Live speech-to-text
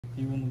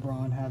you and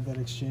LeBron have that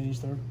exchange.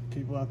 There are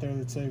people out there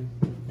that say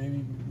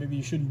maybe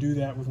you shouldn't do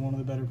that with one of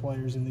the better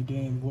players in the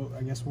game.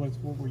 I guess what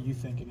were you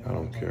thinking? I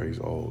don't care. He's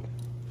old.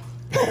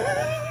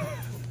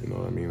 You know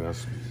what I mean? I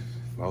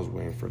was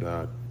waiting for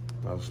that.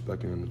 I was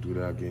expecting him to do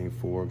that game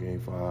 4,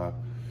 game 5.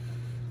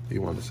 He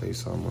wanted to say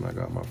something when I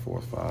got my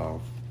 4th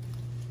foul.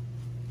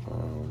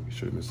 He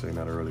should have been saying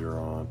that earlier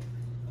on.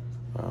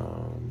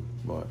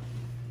 But,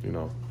 you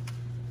know,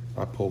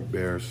 I poke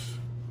bears.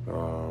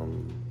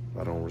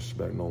 I don't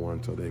respect no one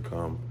until they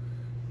come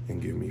and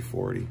give me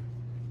 40.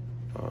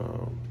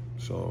 I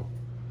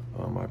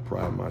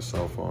pride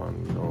myself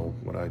on, you know,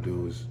 what I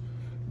do is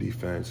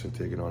defense and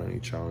taking on any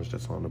challenge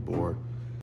that's on the board.